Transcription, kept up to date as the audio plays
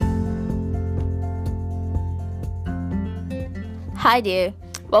Hi there.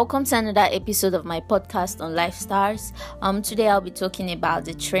 Welcome to another episode of my podcast on lifestyles. Today I'll be talking about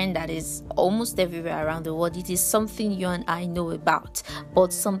the trend that is almost everywhere around the world. It is something you and I know about,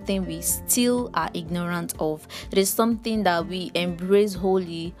 but something we still are ignorant of. It is something that we embrace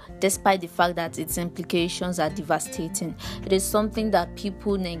wholly, despite the fact that its implications are devastating. It is something that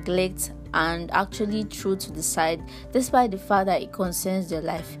people neglect and actually throw to the side, despite the fact that it concerns their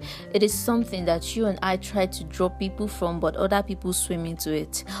life. It is something that you and I try to draw people from, but other people swim into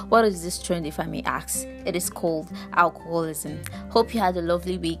it. What is this trend, if I may ask? It is called alcoholism. Hope you had a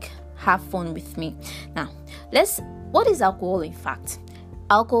lovely week. Have fun with me. Now, what is alcohol in fact?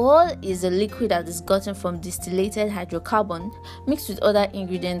 Alcohol is a liquid that is gotten from distillated hydrocarbon mixed with other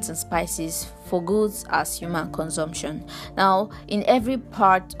ingredients and spices for goods as human consumption. Now, in every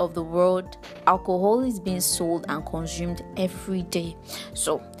part of the world, alcohol is being sold and consumed every day.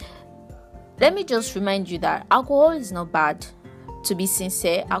 So, let me just remind you that alcohol is not bad. To be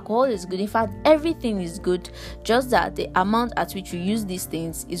sincere, alcohol is good. In fact, everything is good, just that the amount at which we use these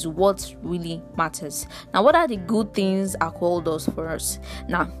things is what really matters. Now, what are the good things alcohol does for us?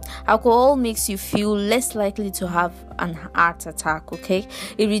 Now, alcohol makes you feel less likely to have an heart attack, okay?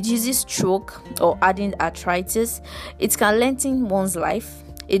 It reduces stroke or adding arthritis. It can lengthen one's life.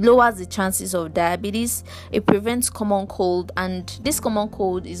 It lowers the chances of diabetes. It prevents common cold, and this common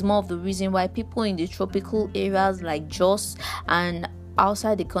cold is more of the reason why people in the tropical areas like Jos and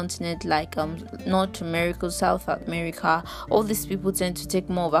outside the continent like North America, South America, all these people tend to take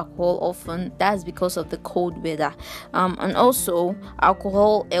more of alcohol often. That's because of the cold weather. And also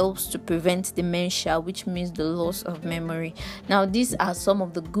alcohol helps to prevent dementia, which means the loss of memory. Now, these are some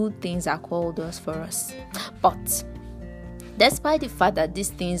of the good things alcohol does for us. But despite the fact that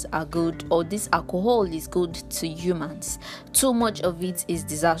these things are good, or this alcohol is good to humans, too much of it is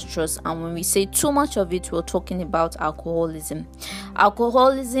disastrous. And when we say too much of it, we're talking about alcoholism.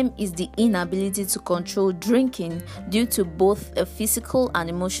 Alcoholism is the inability to control drinking due to both a physical and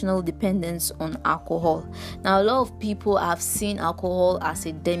emotional dependence on alcohol. Now, a lot of people have seen alcohol as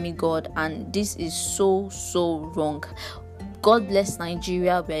a demigod, and this is so wrong. God bless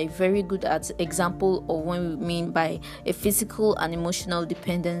Nigeria. We are very good at example of what we mean by a physical and emotional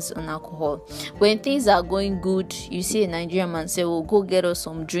dependence on alcohol. When things are going good, you see a Nigerian man say, "Oh, go get us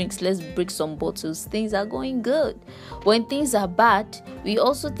some drinks. Let's break some bottles." Things are going good. When things are bad, we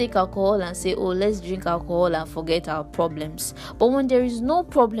also take alcohol and say, "Oh, let's drink alcohol and forget our problems." But when there is no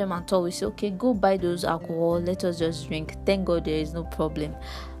problem at all, we say, "Okay, go buy those alcohol. Let us just drink. Thank God there is no problem."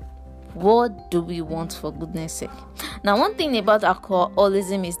 What do we want, for goodness sake? Now, one thing about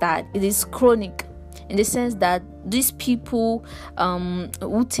alcoholism is that it is chronic, in the sense that these people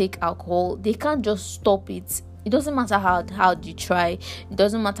who take alcohol, they can't just stop it. It doesn't matter how you try. It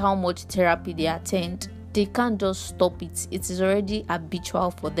doesn't matter how much therapy they attend. They can't just stop it. It is already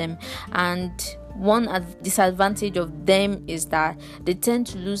habitual for them. And one disadvantage of them is that they tend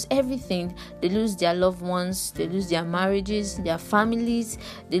to lose everything. They lose their loved ones, they lose their marriages, their families,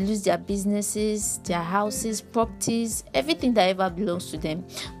 they lose their businesses, their houses, properties, everything that ever belongs to them.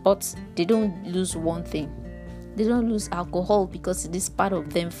 But they don't lose one thing. They don't lose alcohol, because it is part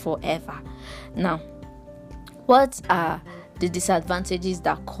of them forever. Now, what are the disadvantages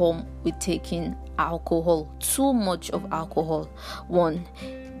that come with taking alcohol? Too much of alcohol. One,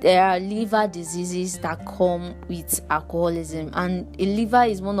 there are liver diseases that come with alcoholism, and a liver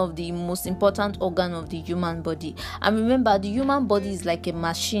is one of the most important organ of the human body. And remember, the human body is like a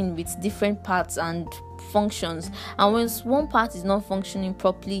machine with different parts and functions, and when one part is not functioning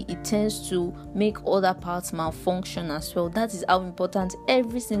properly, it tends to make other parts malfunction as well. That is how important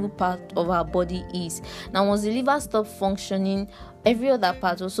every single part of our body is. Now, once the liver stops functioning, every other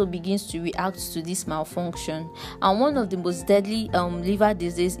part also begins to react to this malfunction. And one of the most deadly liver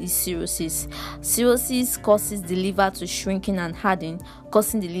disease is cirrhosis. Cirrhosis causes the liver to shrinking and harden,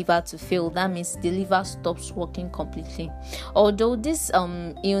 causing the liver to fail. That means the liver stops working completely. Although this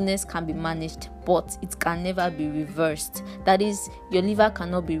illness can be managed, but it can never be reversed. That is, your liver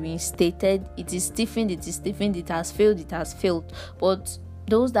cannot be reinstated. It is stiffened, it has failed. But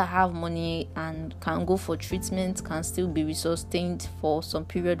those that have money and can go for treatment can still be resustained for some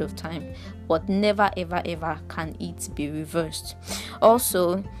period of time, but never ever can it be reversed.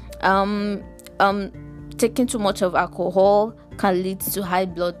 Also, taking too much of alcohol can lead to high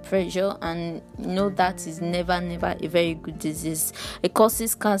blood pressure, and that is never a very good disease. It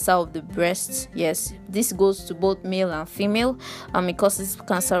causes cancer of the breast. Yes, this goes to both male and female. It causes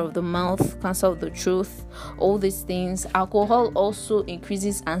cancer of the mouth, cancer of the throat, all these things. Alcohol also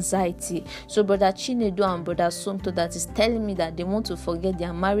increases anxiety. So brother Chinedu and brother Somto that is telling me that they want to forget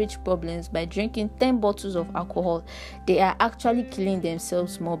their marriage problems by drinking 10 bottles of alcohol, they are actually killing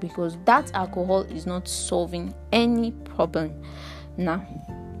themselves more, because that alcohol is not solving any problem. Now,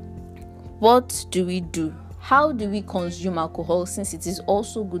 what do we do? How do we consume alcohol, since it is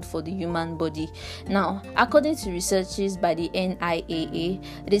also good for the human body? Now, according to researches by the NIAA,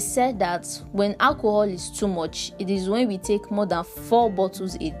 they said that when alcohol is too much, it is when we take more than 4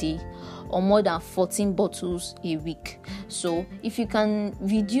 bottles a day or more than 14 bottles a week. So if you can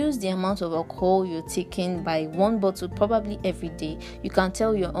reduce the amount of alcohol you're taking by 1 bottle probably every day, you can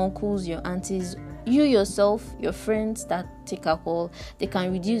tell your uncles, your aunties, you yourself, your friends that take alcohol, they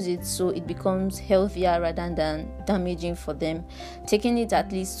can reduce it so it becomes healthier rather than damaging for them. Taking it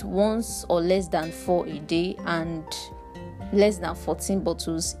at least once or less than 4 a day and less than 14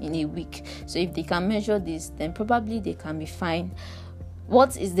 bottles in a week. So if they can measure this, then probably they can be fine.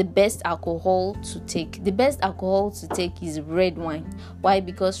 What is the best alcohol to take? The best alcohol to take is red wine. Why?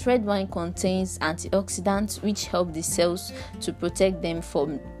 Because red wine contains antioxidants which help the cells to protect them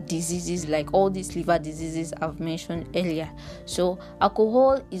from diseases like all these liver diseases I've mentioned earlier. So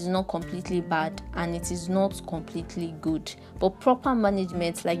alcohol is not completely bad and it is not completely good, but proper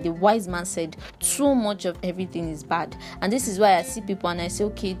management, like the wise man said, too much of everything is bad. And this is why I see people and I say,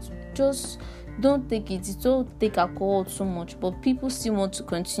 okay, just don't take it, don't take alcohol too much, but people still want to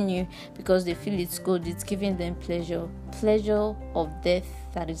continue because they feel it's good, it's giving them pleasure of death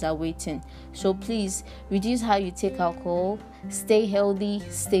that is awaiting. So please reduce how you take alcohol, stay healthy,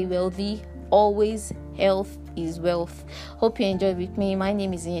 stay wealthy. Always, health is wealth. Hope you enjoyed with me. My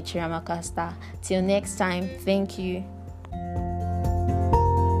name is Inyechira Makasta. Till next time, thank you.